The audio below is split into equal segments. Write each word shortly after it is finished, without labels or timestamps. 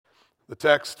The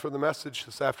text for the message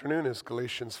this afternoon is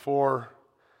Galatians 4,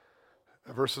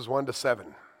 verses 1 to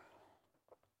 7.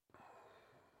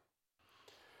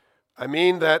 I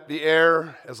mean that the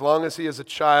heir, as long as he is a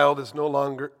child, is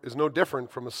no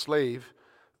different from a slave,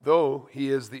 though he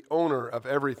is the owner of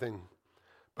everything.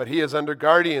 But he is under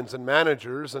guardians and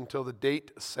managers until the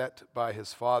date set by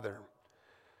his father.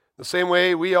 The same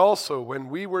way we also, when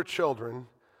we were children,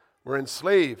 were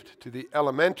enslaved to the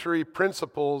elementary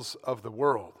principles of the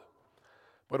world.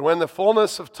 But when the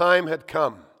fullness of time had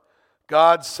come,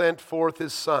 God sent forth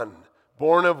his Son,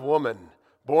 born of woman,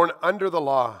 born under the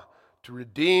law, to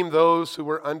redeem those who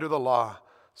were under the law,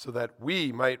 so that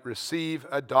we might receive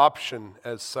adoption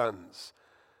as sons.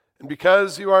 And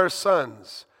because you are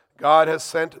sons, God has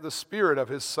sent the Spirit of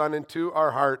his Son into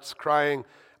our hearts, crying,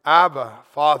 Abba,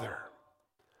 Father.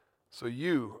 So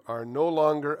you are no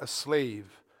longer a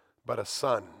slave, but a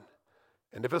son.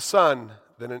 And if a son,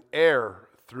 then an heir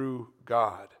through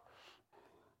God.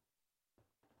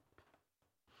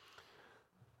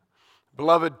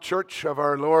 Beloved church of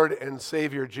our Lord and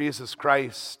Savior Jesus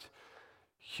Christ,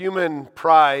 human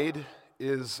pride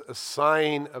is a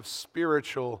sign of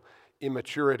spiritual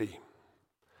immaturity.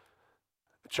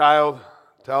 A child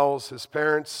tells his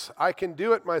parents, I can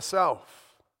do it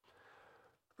myself.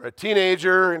 Or a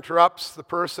teenager interrupts the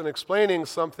person explaining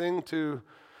something to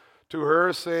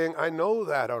her, saying, I know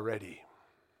that already.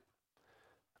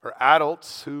 Or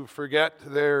adults who forget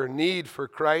their need for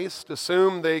Christ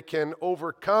assume they can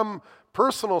overcome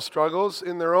personal struggles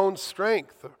in their own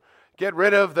strength. Get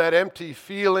rid of that empty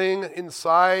feeling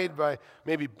inside by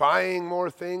maybe buying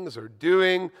more things or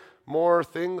doing more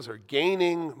things or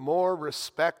gaining more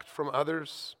respect from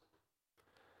others.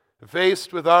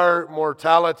 Faced with our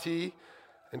mortality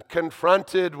and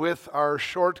confronted with our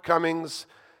shortcomings,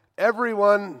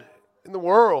 everyone in the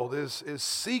world is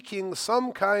seeking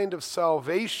some kind of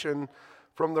salvation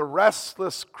from the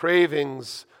restless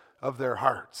cravings of their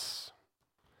hearts.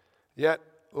 Yet,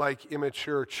 like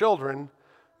immature children,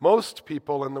 most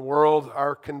people in the world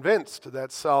are convinced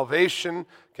that salvation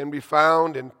can be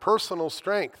found in personal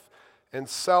strength and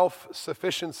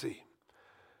self-sufficiency.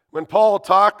 When Paul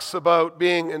talks about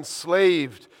being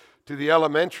enslaved to the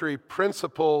elementary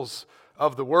principles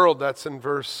of the world, that's in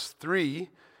verse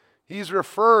 3, he's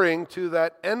referring to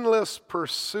that endless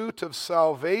pursuit of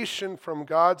salvation from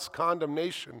God's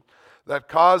condemnation that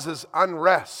causes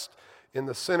unrest in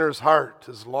the sinner's heart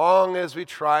as long as we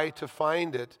try to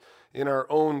find it in our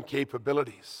own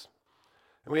capabilities.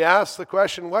 And we ask the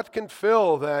question, what can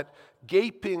fill that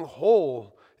gaping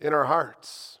hole in our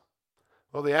hearts?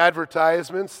 Well, the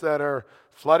advertisements that are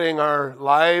flooding our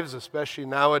lives, especially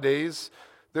nowadays,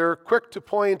 they're quick to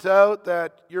point out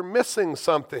that you're missing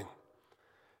something,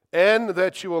 and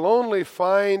that you will only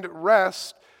find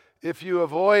rest if you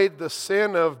avoid the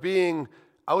sin of being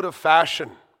out of fashion,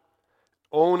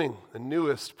 owning the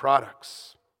newest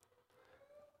products.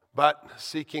 But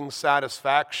seeking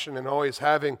satisfaction and always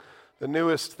having the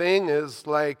newest thing is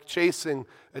like chasing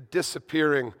a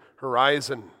disappearing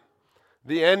horizon.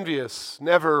 The envious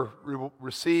never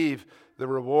receive the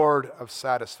reward of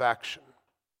satisfaction.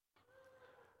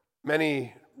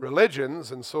 Many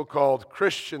religions and so-called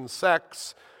Christian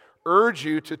sects urge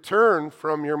you to turn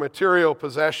from your material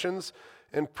possessions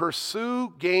and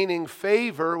pursue gaining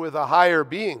favor with a higher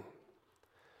being.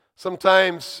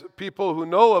 Sometimes people who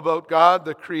know about God,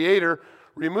 the Creator,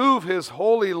 remove his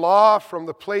holy law from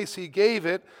the place he gave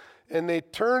it, and they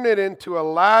turn it into a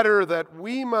ladder that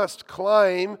we must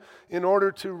climb in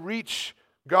order to reach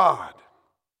God.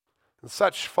 And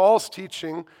such false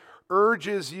teaching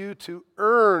urges you to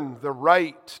earn the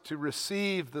right to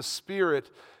receive the Spirit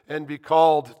and be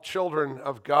called children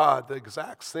of God, the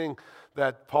exact thing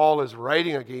that Paul is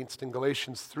writing against in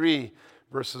Galatians 3,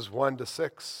 verses 1 to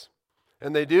 6.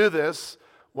 And they do this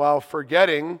while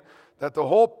forgetting that the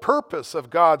whole purpose of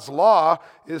God's law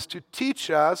is to teach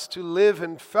us to live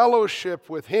in fellowship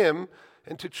with him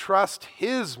and to trust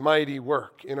his mighty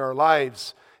work in our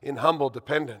lives in humble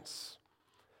dependence.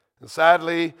 And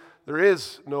sadly, there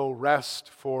is no rest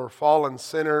for fallen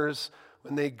sinners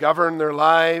when they govern their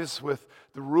lives with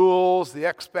the rules, the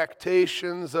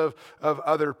expectations of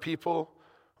other people,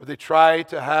 or they try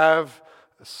to have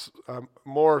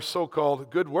more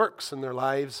so-called good works in their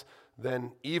lives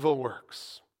than evil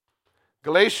works.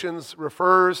 Galatians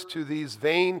refers to these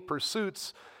vain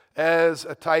pursuits as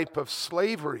a type of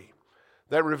slavery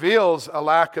that reveals a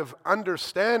lack of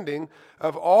understanding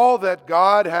of all that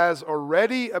God has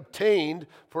already obtained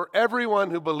for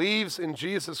everyone who believes in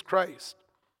Jesus Christ.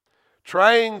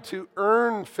 Trying to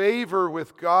earn favor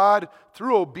with God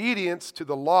through obedience to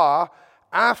the law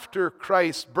after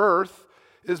Christ's birth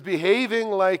is behaving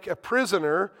like a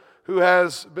prisoner who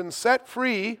has been set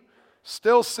free,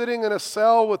 still sitting in a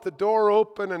cell with the door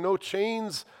open and no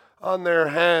chains on their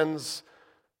hands,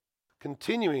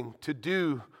 continuing to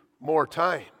do more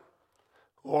time.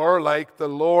 Or like the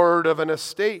lord of an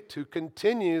estate who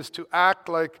continues to act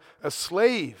like a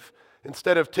slave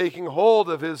instead of taking hold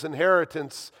of his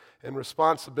inheritance and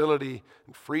responsibility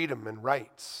and freedom and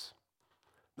rights.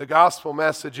 The gospel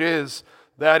message is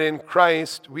that in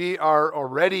Christ we are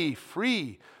already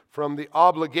free from the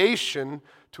obligation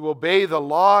to obey the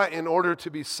law in order to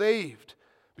be saved,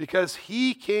 because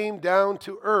he came down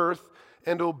to earth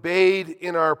and obeyed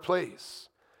in our place.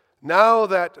 Now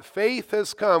that faith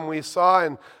has come, we saw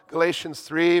in Galatians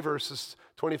 3, verses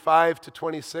 25 to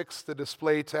 26, the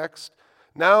display text.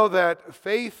 Now that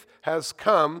faith has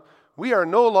come, we are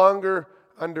no longer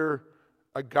under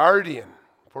a guardian.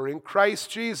 For in Christ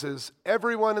Jesus,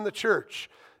 everyone in the church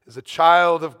is a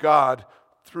child of God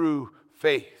through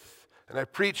faith. And I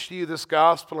preach to you this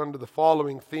gospel under the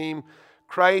following theme: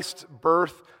 Christ's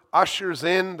birth ushers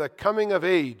in the coming of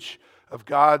age of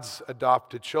God's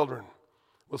adopted children.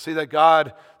 We'll see that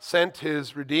God sent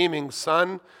his redeeming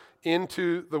Son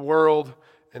into the world,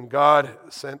 and God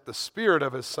sent the Spirit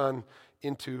of his Son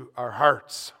into our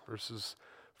hearts. Verses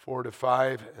 4 to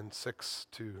 5 and 6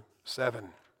 to 7.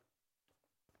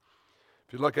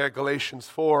 If you look at Galatians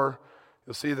 4,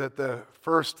 you'll see that the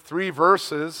first 3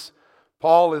 verses,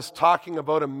 Paul is talking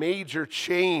about a major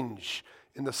change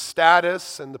in the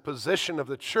status and the position of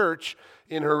the church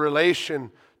in her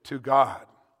relation to God.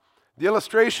 The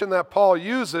illustration that Paul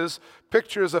uses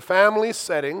pictures a family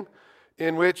setting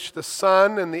in which the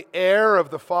son and the heir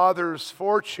of the father's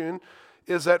fortune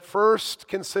is at first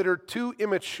considered too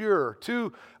immature,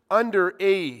 too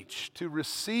underage to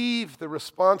receive the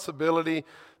responsibility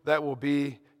that will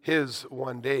be his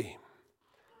one day.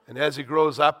 And as he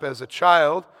grows up as a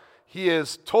child, he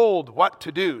is told what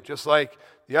to do, just like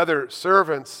the other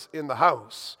servants in the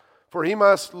house. For he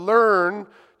must learn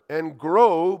and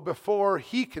grow before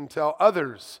he can tell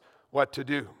others what to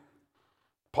do.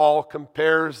 Paul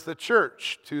compares the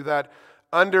church to that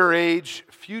underage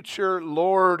future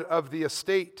lord of the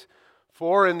estate.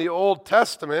 For in the Old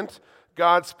Testament,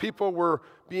 God's people were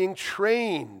being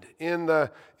trained in the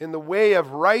way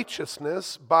of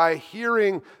righteousness by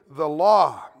hearing the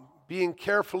law, being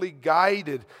carefully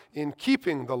guided in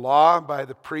keeping the law by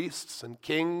the priests and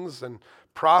kings and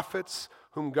prophets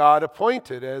whom God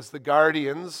appointed as the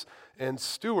guardians and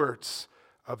stewards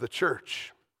of the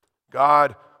church.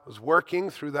 God was working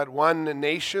through that one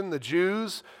nation, the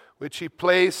Jews, which he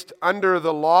placed under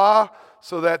the law,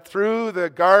 so that through the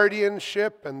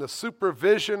guardianship and the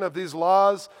supervision of these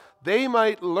laws, they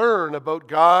might learn about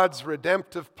God's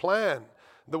redemptive plan,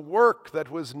 the work that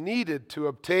was needed to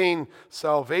obtain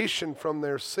salvation from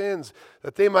their sins,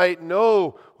 that they might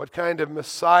know what kind of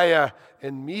Messiah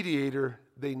and mediator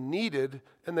they needed,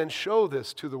 and then show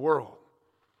this to the world.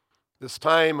 This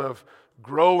time of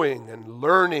growing and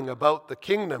learning about the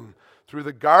kingdom through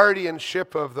the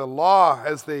guardianship of the law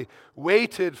as they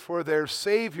waited for their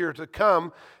Savior to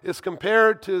come is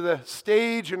compared to the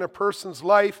stage in a person's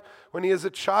life when he is a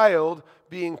child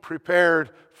being prepared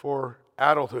for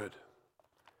adulthood.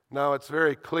 Now it's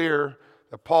very clear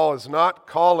that Paul is not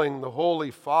calling the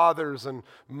holy fathers and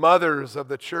mothers of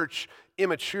the church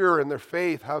immature in their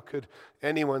faith. How could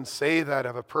anyone say that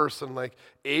of a person like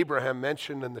Abraham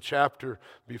mentioned in the chapter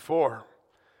before?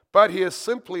 But he is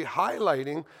simply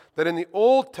highlighting that in the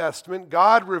Old Testament,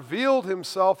 God revealed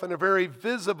himself in a very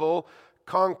visible,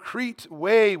 concrete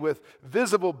way with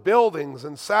visible buildings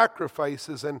and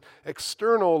sacrifices and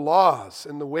external laws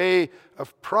in the way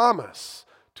of promise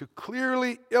to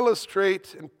clearly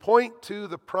illustrate and point to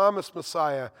the promised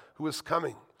Messiah who is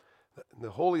coming,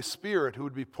 the Holy Spirit who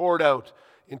would be poured out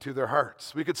into their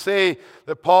hearts. We could say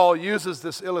that Paul uses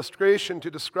this illustration to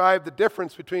describe the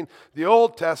difference between the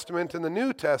Old Testament and the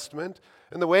New Testament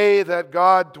and the way that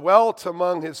God dwelt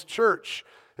among his church.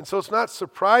 And so it's not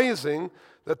surprising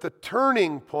that the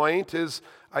turning point is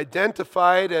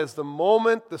identified as the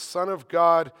moment the Son of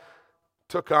God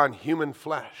took on human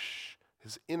flesh,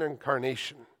 his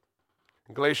incarnation.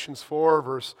 Galatians 4,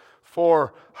 verse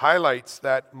 4 highlights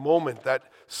that moment, that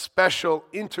special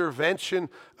intervention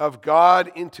of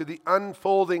God into the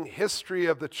unfolding history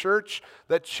of the church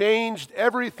that changed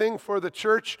everything for the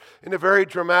church in a very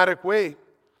dramatic way.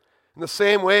 In the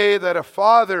same way that a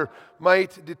father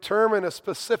might determine a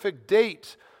specific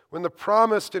date when the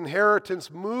promised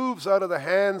inheritance moves out of the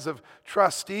hands of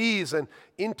trustees and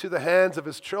into the hands of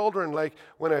his children, like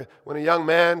when a young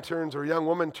man turns or a young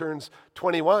woman turns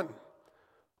 21.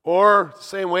 Or the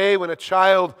same way when a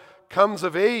child comes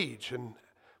of age and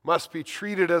must be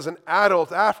treated as an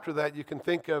adult after that. You can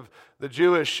think of the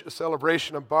Jewish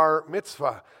celebration of Bar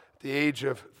Mitzvah at the age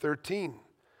of 13.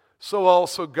 So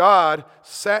also God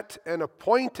set and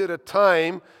appointed a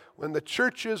time when the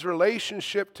church's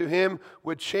relationship to him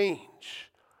would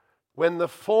change. When the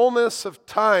fullness of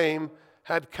time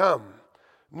had come,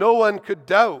 no one could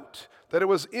doubt that it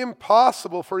was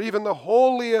impossible for even the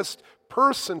holiest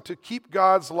person to keep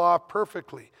God's law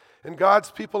perfectly. And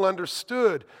God's people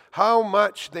understood how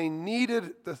much they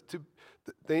needed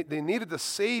they needed the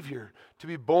Savior to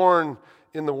be born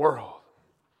in the world.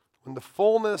 When the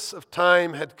fullness of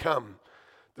time had come,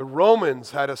 the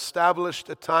Romans had established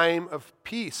a time of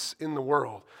peace in the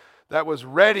world that was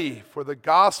ready for the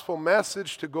gospel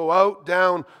message to go out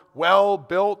down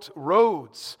well-built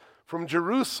roads from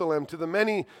Jerusalem to the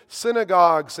many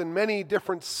synagogues in many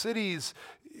different cities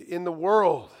in the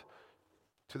world,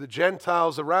 to the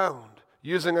Gentiles around,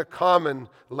 using a common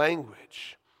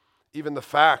language. Even the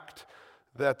fact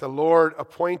that the Lord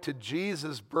appointed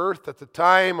Jesus' birth at the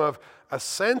time of a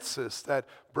census that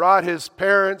brought his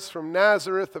parents from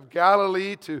Nazareth of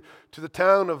Galilee to the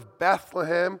town of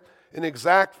Bethlehem in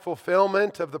exact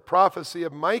fulfillment of the prophecy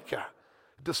of Micah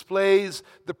displays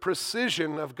the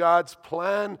precision of God's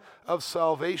plan of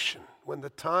salvation when the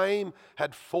time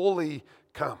had fully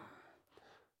come.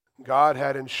 God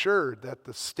had ensured that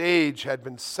the stage had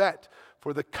been set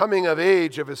for the coming of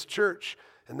age of his church,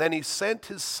 and then he sent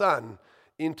his Son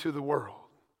into the world.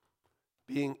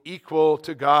 Being equal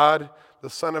to God, the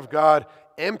Son of God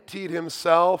emptied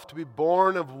himself to be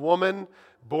born of woman,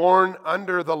 born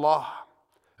under the law.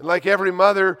 And like every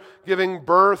mother giving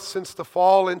birth since the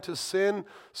fall into sin,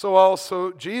 so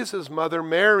also Jesus' mother,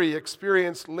 Mary,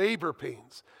 experienced labor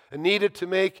pains and needed to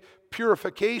make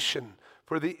purification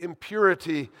for the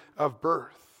impurity of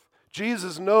birth.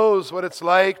 Jesus knows what it's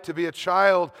like to be a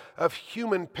child of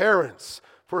human parents,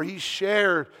 for he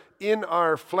shared in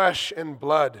our flesh and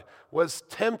blood, was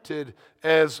tempted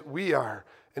as we are,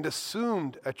 and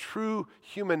assumed a true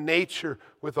human nature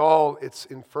with all its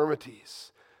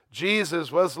infirmities.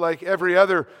 Jesus was like every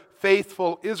other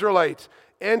faithful Israelite,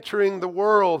 entering the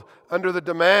world under the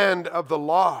demand of the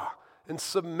law and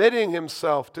submitting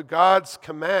himself to God's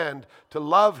command to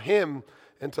love him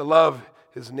and to love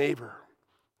his neighbor.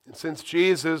 And since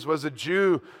Jesus was a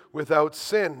Jew without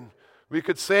sin, we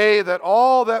could say that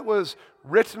all that was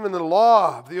written in the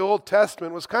law of the Old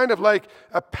Testament was kind of like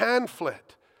a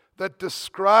pamphlet that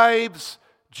describes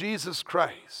Jesus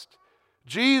Christ.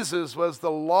 Jesus was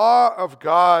the law of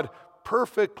God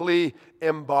perfectly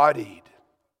embodied.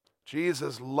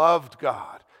 Jesus loved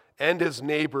God and his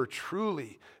neighbor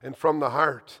truly and from the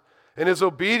heart. And his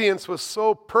obedience was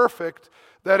so perfect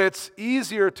that it's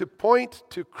easier to point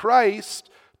to Christ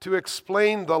to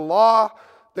explain the law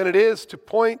than it is to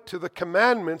point to the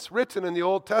commandments written in the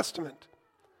Old Testament.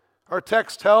 Our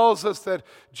text tells us that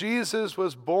Jesus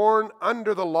was born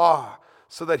under the law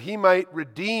so that he might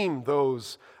redeem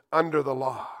those under the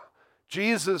law.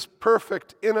 Jesus'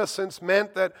 perfect innocence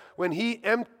meant that when he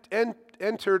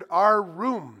entered our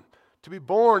room to be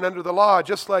born under the law,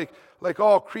 just like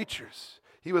all creatures,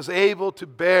 he was able to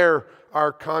bear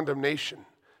our condemnation,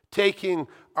 taking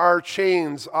our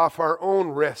chains off our own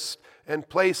wrist and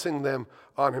placing them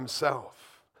on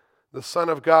himself. The Son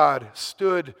of God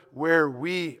stood where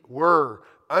we were,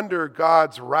 under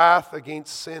God's wrath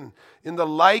against sin, in the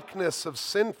likeness of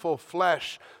sinful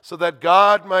flesh, so that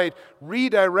God might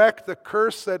redirect the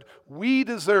curse that we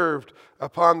deserved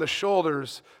upon the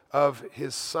shoulders of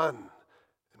his Son.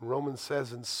 And Romans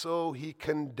says, and so he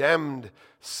condemned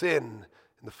sin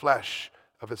in the flesh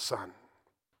of his Son.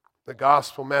 The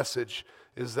gospel message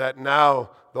is that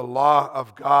now the law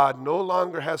of God no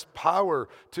longer has power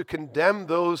to condemn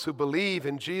those who believe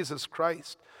in Jesus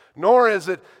Christ, nor is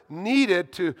it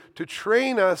needed to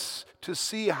train us to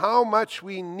see how much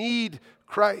we need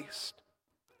Christ.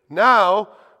 Now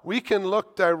we can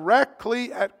look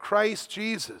directly at Christ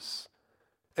Jesus,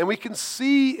 and we can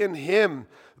see in him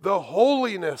the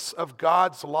holiness of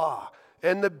God's law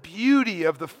and the beauty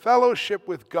of the fellowship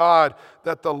with God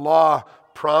that the law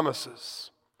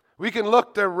promises. We can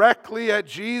look directly at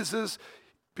Jesus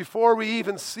before we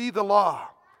even see the law,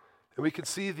 and we can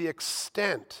see the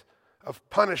extent of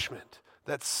punishment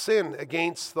that sin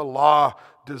against the law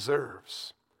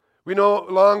deserves. We no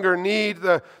longer need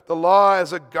the law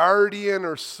as a guardian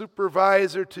or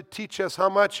supervisor to teach us how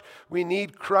much we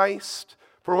need Christ.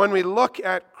 For when we look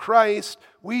at Christ,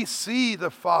 we see the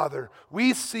Father.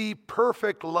 We see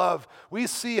perfect love. We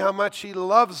see how much he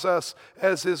loves us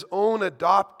as his own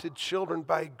adopted children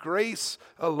by grace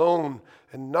alone,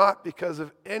 and not because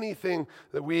of anything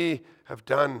that we have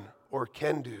done or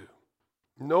can do.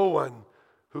 No one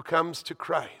who comes to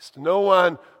Christ, no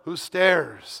one who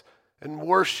stares and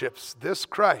worships this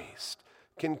Christ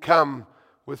can come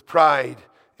with pride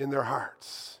in their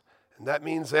hearts. And that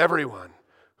means everyone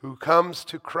who comes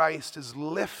to Christ is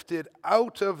lifted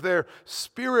out of their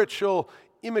spiritual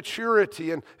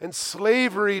immaturity and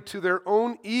slavery to their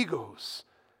own egos,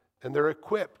 and they're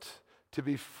equipped to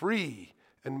be free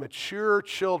and mature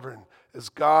children as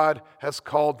God has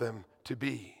called them to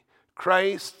be.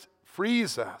 Christ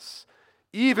frees us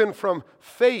even from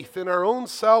faith in our own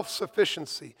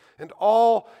self-sufficiency and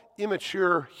all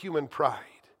immature human pride.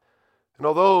 And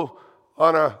although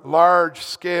on a large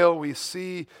scale we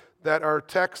see that our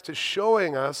text is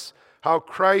showing us how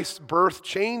Christ's birth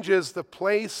changes the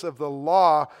place of the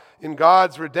law in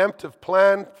God's redemptive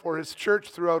plan for his church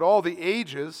throughout all the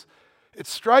ages,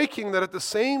 it's striking that at the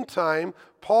same time,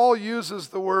 Paul uses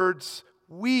the words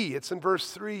we. It's in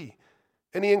verse 3.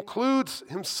 And he includes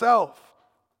himself.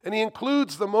 And he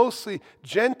includes the mostly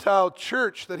Gentile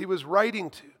church that he was writing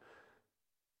to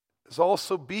as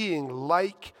also being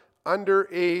like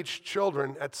underage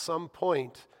children at some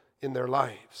point in their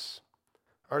lives.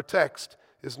 Our text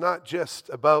is not just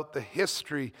about the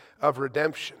history of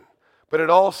redemption, but it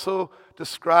also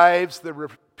describes the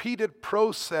repeated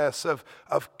process of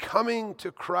coming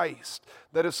to Christ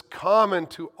that is common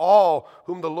to all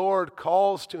whom the Lord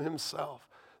calls to himself.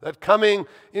 That coming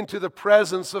into the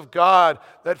presence of God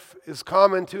that is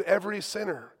common to every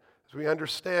sinner as we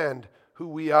understand who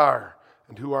we are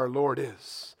and who our Lord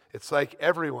is. It's like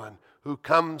everyone who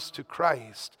comes to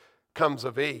Christ comes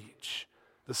of age.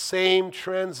 The same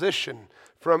transition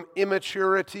from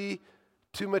immaturity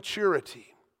to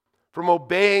maturity. From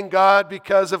obeying God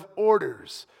because of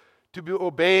orders to be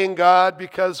obeying God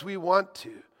because we want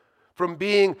to. From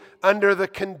being under the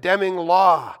condemning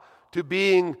law to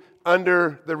being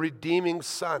under the redeeming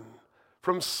Son.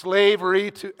 From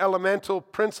slavery to elemental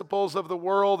principles of the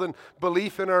world and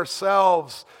belief in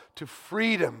ourselves to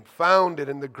freedom founded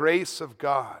in the grace of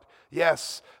God.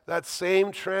 Yes, that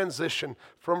same transition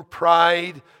from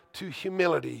pride to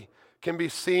humility can be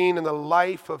seen in the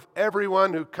life of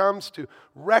everyone who comes to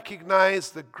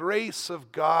recognize the grace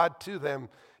of God to them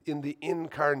in the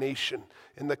incarnation,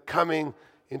 in the coming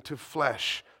into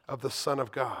flesh of the Son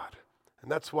of God. And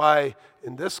that's why,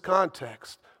 in this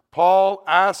context, Paul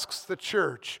asks the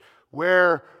church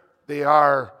where they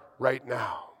are right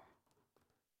now.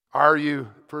 Are you,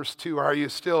 verse 2, are you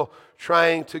still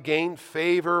trying to gain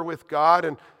favor with God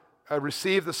and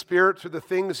receive the Spirit through the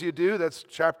things you do? That's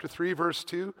chapter 3, verse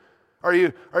 2. Are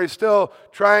you still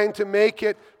trying to make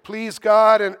it please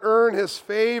God and earn his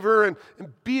favor and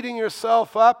beating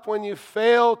yourself up when you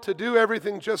fail to do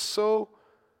everything just so?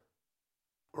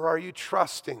 Or are you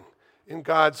trusting in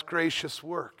God's gracious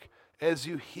work as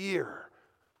you hear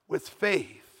with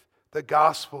faith the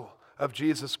gospel of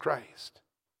Jesus Christ?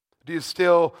 Do you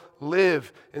still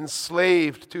live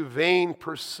enslaved to vain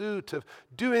pursuit of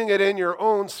doing it in your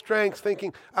own strength,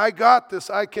 thinking, I got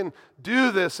this, I can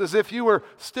do this, as if you were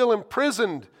still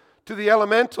imprisoned to the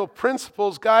elemental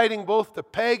principles guiding both the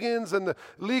pagans and the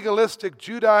legalistic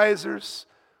Judaizers?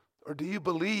 Or do you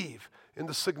believe in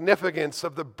the significance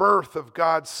of the birth of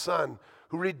God's Son,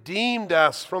 who redeemed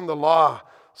us from the law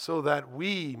so that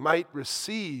we might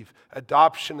receive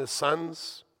adoption as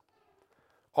sons?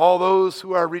 All those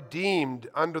who are redeemed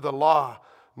under the law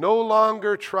no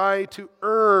longer try to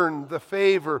earn the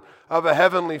favor of a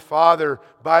heavenly Father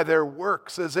by their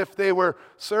works as if they were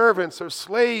servants or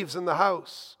slaves in the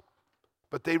house,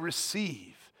 but they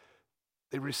receive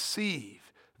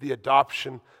the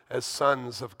adoption as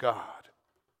sons of God.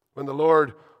 When the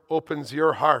Lord opens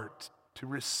your heart to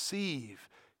receive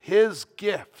his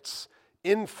gifts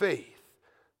in faith,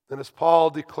 then as Paul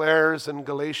declares in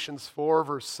Galatians 4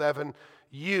 verse 7,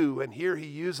 you, and here he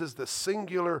uses the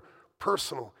singular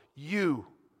personal, you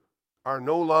are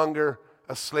no longer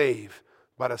a slave,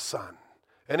 but a son.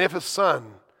 And if a son,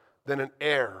 then an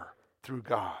heir through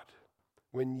God.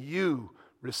 When you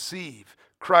receive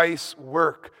Christ's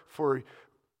work for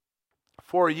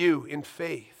you in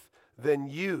faith, then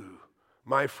you,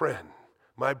 my friend,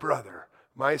 my brother,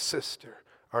 my sister,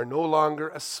 are no longer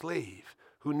a slave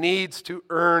who needs to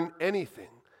earn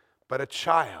anything, but a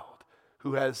child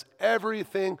who has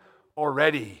everything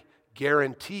already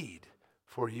guaranteed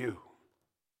for you.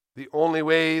 The only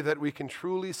way that we can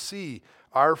truly see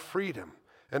our freedom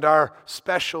and our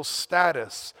special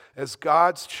status as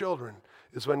God's children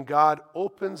is when God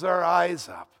opens our eyes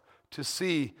up to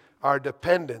see our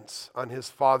dependence on his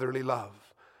fatherly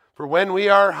love. For when we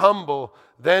are humble,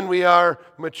 then we are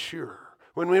mature.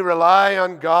 When we rely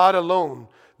on God alone,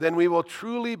 then we will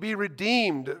truly be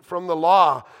redeemed from the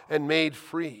law and made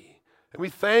free. And we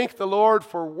thank the Lord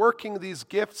for working these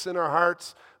gifts in our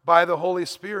hearts by the Holy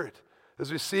Spirit,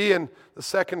 as we see in the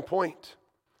second point.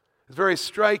 It's very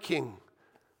striking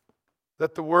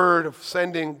that the word of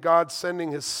God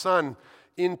sending his Son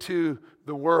into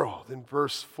the world. In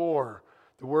verse 4,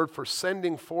 the word for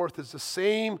sending forth is the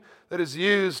same that is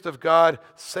used of God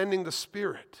sending the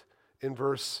Spirit in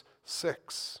verse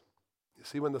 6. You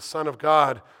see, when the Son of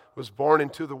God was born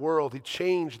into the world, he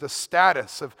changed the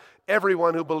status of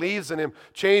everyone who believes in him,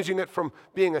 changing it from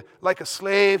being like a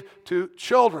slave to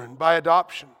children by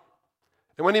adoption.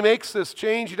 And when he makes this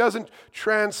change, he doesn't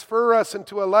transfer us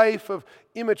into a life of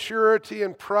immaturity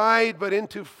and pride, but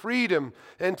into freedom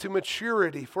and to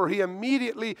maturity. For he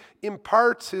immediately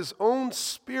imparts his own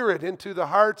Spirit into the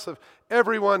hearts of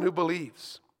everyone who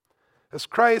believes. As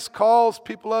Christ calls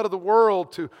people out of the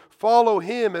world to follow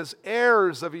him as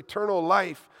heirs of eternal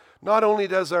life, not only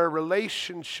does our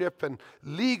relationship and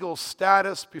legal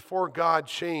status before God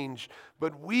change,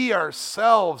 but we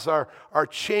ourselves are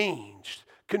changed,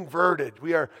 converted.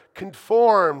 We are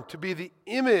conformed to be the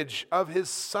image of his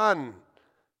Son,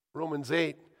 Romans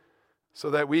 8,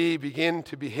 so that we begin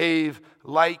to behave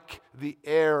like the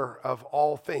heir of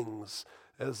all things,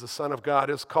 as the Son of God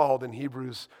is called in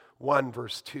Hebrews 1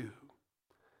 verse 2.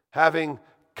 Having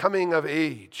coming of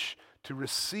age to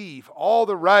receive all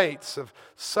the rights of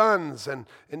sons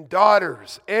and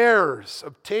daughters, heirs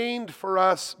obtained for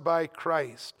us by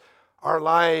Christ, our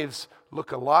lives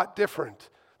look a lot different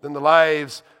than the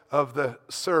lives of the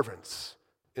servants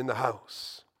in the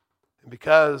house. And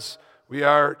because we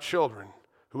are children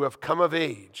who have come of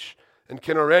age and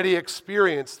can already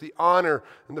experience the honor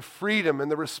and the freedom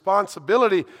and the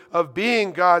responsibility of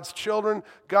being God's children,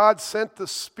 God sent the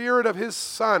Spirit of his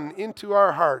Son into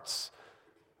our hearts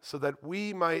so that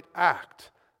we might act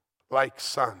like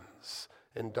sons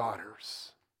and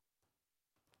daughters.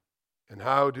 And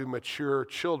how do mature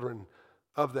children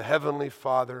of the Heavenly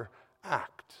Father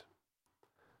act?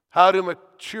 How do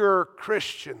mature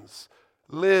Christians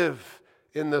live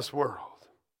in this world?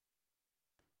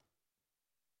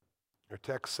 Our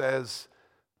text says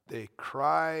they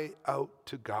cry out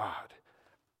to God,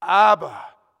 Abba,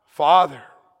 Father,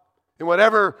 in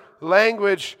whatever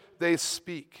language they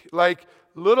speak, like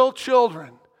little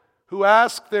children who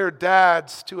ask their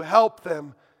dads to help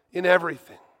them in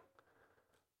everything.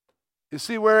 You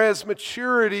see, whereas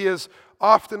maturity is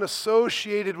often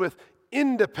associated with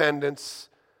independence,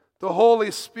 the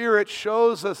Holy Spirit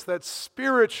shows us that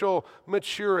spiritual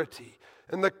maturity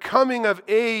and the coming of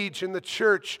age in the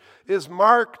church is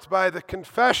marked by the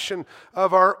confession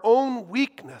of our own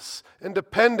weakness and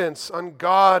dependence on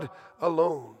God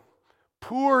alone.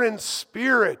 Poor in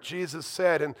spirit, Jesus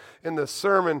said in the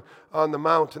Sermon on the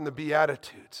Mount in the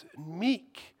Beatitudes,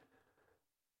 meek.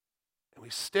 And we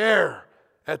stare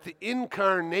at the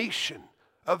incarnation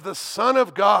of the Son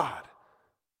of God,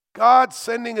 God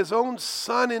sending his own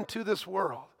Son into this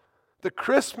world, the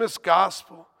Christmas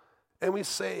gospel, and we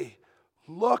say,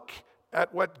 look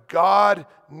at what God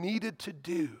needed to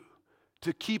do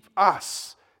to keep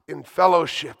us in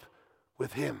fellowship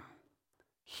with him.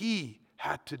 He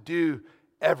had to do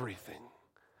everything.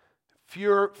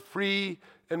 Free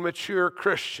and mature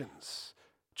Christians,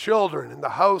 children in the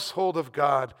household of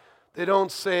God, they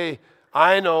don't say,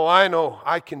 I know,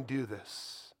 I can do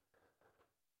this.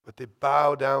 But they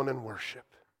bow down and worship.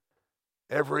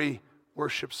 Every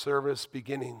worship service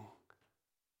beginning,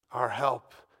 our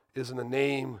help is in the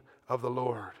name of the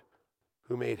Lord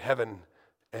who made heaven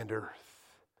and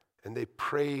earth. And they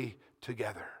pray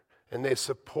together and they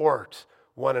support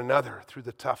one another through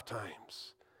the tough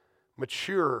times.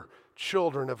 Mature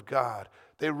children of God,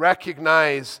 they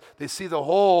recognize, they see the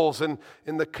holes in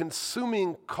the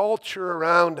consuming culture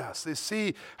around us. They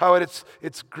see how it's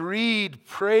greed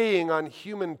preying on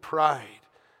human pride.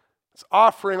 It's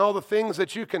offering all the things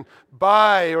that you can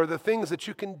buy or the things that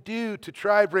you can do to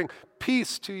try bring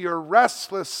peace to your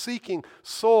restless seeking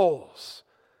souls.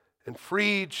 And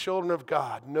freed children of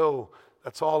God know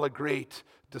that's all a great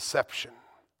deception.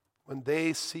 When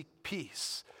they seek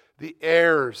peace, the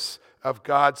heirs of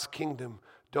God's kingdom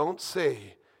don't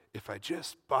say, if I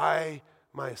just buy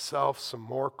myself some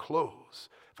more clothes,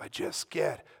 if I just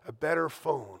get a better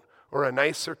phone or a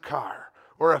nicer car,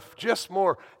 or if just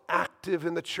more active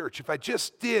in the church, if I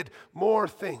just did more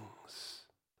things,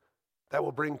 that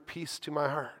will bring peace to my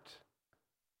heart.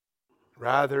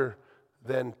 Rather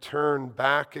than turn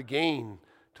back again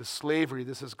to slavery,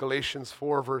 this is Galatians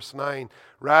 4 verse 9,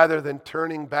 rather than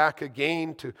turning back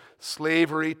again to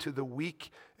slavery to the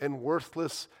weak and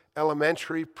worthless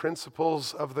elementary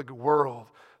principles of the world,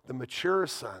 the mature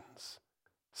sons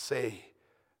say,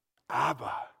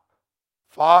 Abba,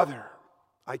 Father.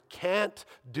 I can't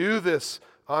do this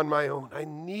on my own. I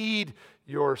need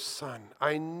your Son.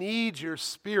 I need your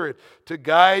Spirit to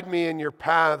guide me in your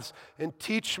paths and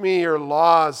teach me your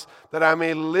laws, that I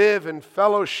may live in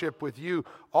fellowship with you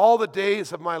all the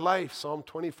days of my life. Psalm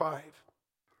 25.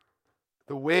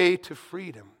 The way to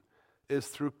freedom is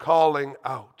through calling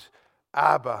out,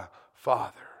 Abba,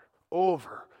 Father,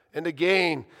 over and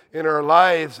again in our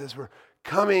lives as we're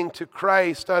coming to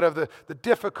Christ out of the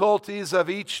difficulties of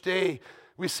each day.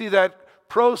 We see that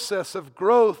process of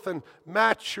growth and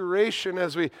maturation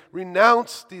as we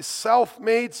renounce these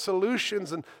self-made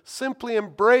solutions and simply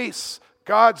embrace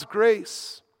God's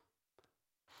grace.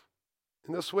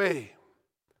 In this way,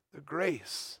 the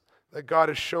grace that God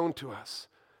has shown to us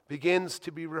begins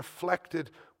to be reflected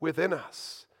within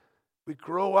us. We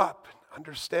grow up and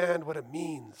understand what it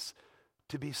means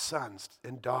to be sons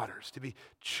and daughters, to be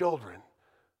children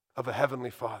of a heavenly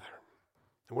Father.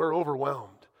 And we're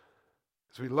overwhelmed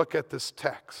as we look at this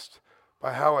text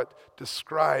by how it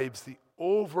describes the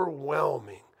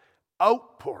overwhelming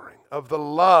outpouring of the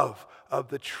love of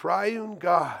the triune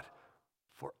God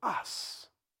for us,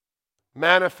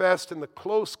 manifest in the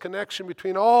close connection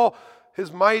between all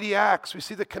his mighty acts. We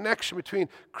see the connection between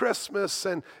Christmas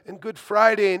and Good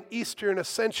Friday and Easter and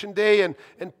Ascension Day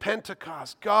and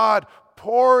Pentecost. God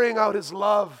pouring out his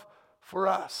love for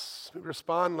us. We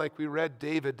respond like we read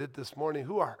David did this morning.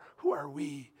 Who are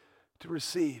we to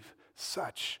receive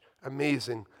such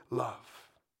amazing love?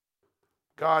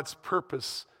 God's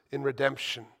purpose in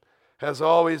redemption has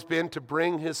always been to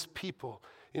bring his people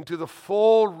into the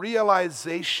full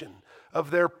realization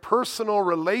of their personal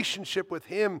relationship with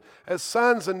him as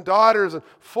sons and daughters and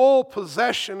full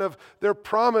possession of their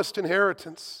promised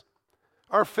inheritance.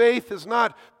 Our faith is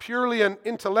not purely an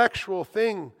intellectual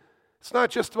thing. It's not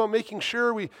just about making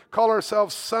sure we call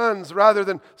ourselves sons rather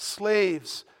than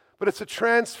slaves, but it's a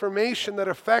transformation that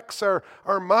affects our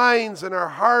minds and our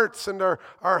hearts and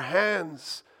our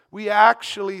hands. We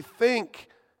actually think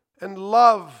and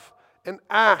love and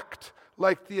act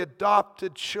like the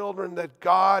adopted children that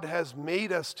God has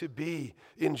made us to be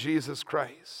in Jesus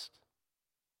Christ.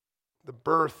 The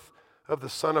birth of the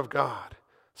Son of God,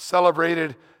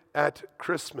 celebrated at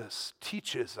Christmas,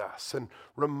 teaches us and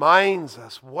reminds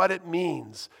us what it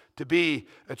means to be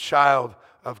a child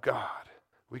of God.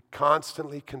 We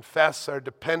constantly confess our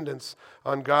dependence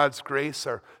on God's grace,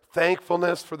 our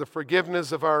thankfulness for the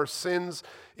forgiveness of our sins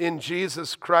in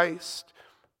Jesus Christ,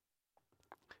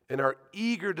 and our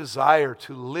eager desire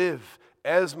to live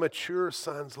as mature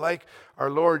sons like our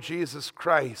Lord Jesus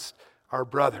Christ, our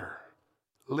brother,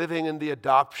 living in the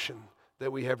adoption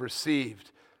that we have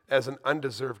received as an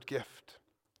undeserved gift.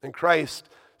 And Christ's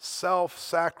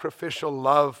self-sacrificial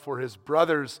love for his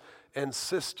brothers and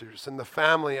sisters and the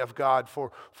family of God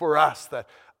for us, that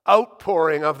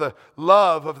outpouring of the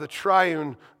love of the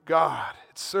triune God.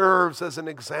 It serves as an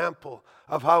example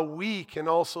of how we can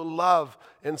also love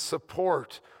and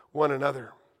support one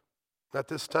another. At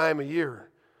this time of year,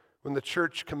 when the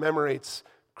church commemorates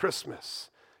Christmas,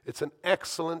 it's an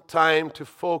excellent time to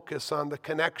focus on the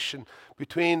connection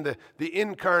between the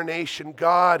incarnation,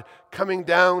 God coming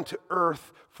down to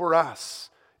earth for us,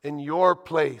 in your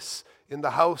place in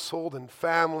the household and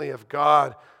family of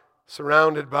God,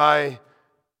 surrounded by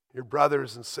your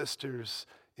brothers and sisters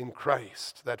in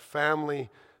Christ, that family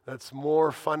that's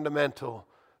more fundamental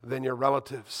than your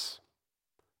relatives.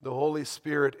 The Holy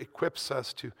Spirit equips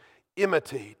us to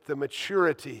imitate the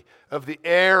maturity of the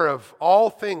heir of all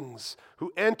things,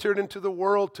 who entered into the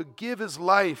world to give his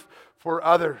life for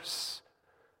others,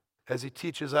 as he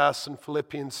teaches us in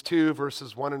Philippians 2,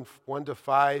 verses 1 to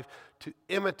 5, to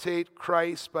imitate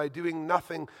Christ by doing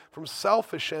nothing from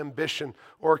selfish ambition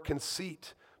or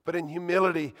conceit, but in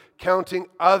humility counting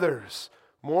others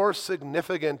more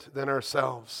significant than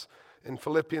ourselves. And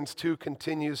Philippians 2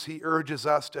 continues, he urges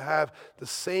us to have the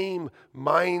same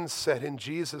mindset in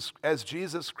Jesus as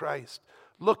Jesus Christ,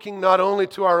 looking not only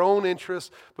to our own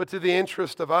interest, but to the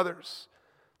interest of others.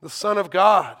 The Son of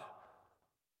God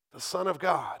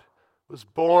was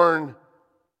born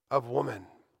of woman,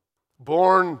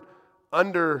 born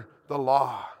under the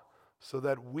law, so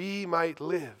that we might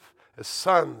live as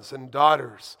sons and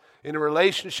daughters in a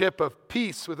relationship of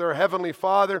peace with our Heavenly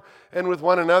Father and with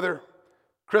one another.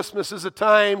 Christmas is a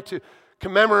time to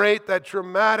commemorate that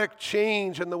dramatic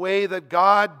change in the way that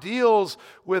God deals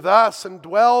with us and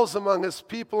dwells among his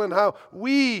people and how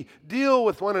we deal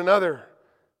with one another.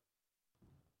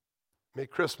 May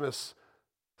Christmas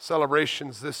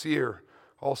celebrations this year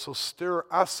also stir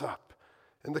us up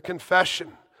in the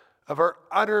confession of our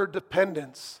utter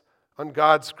dependence on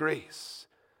God's grace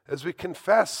as we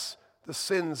confess the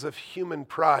sins of human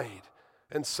pride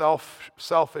and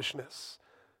selfishness.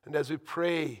 And as we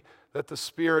pray that the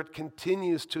Spirit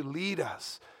continues to lead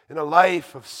us in a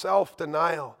life of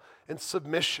self-denial and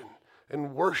submission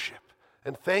and worship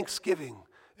and thanksgiving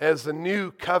as the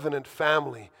new covenant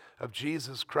family of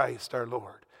Jesus Christ our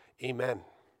Lord. Amen.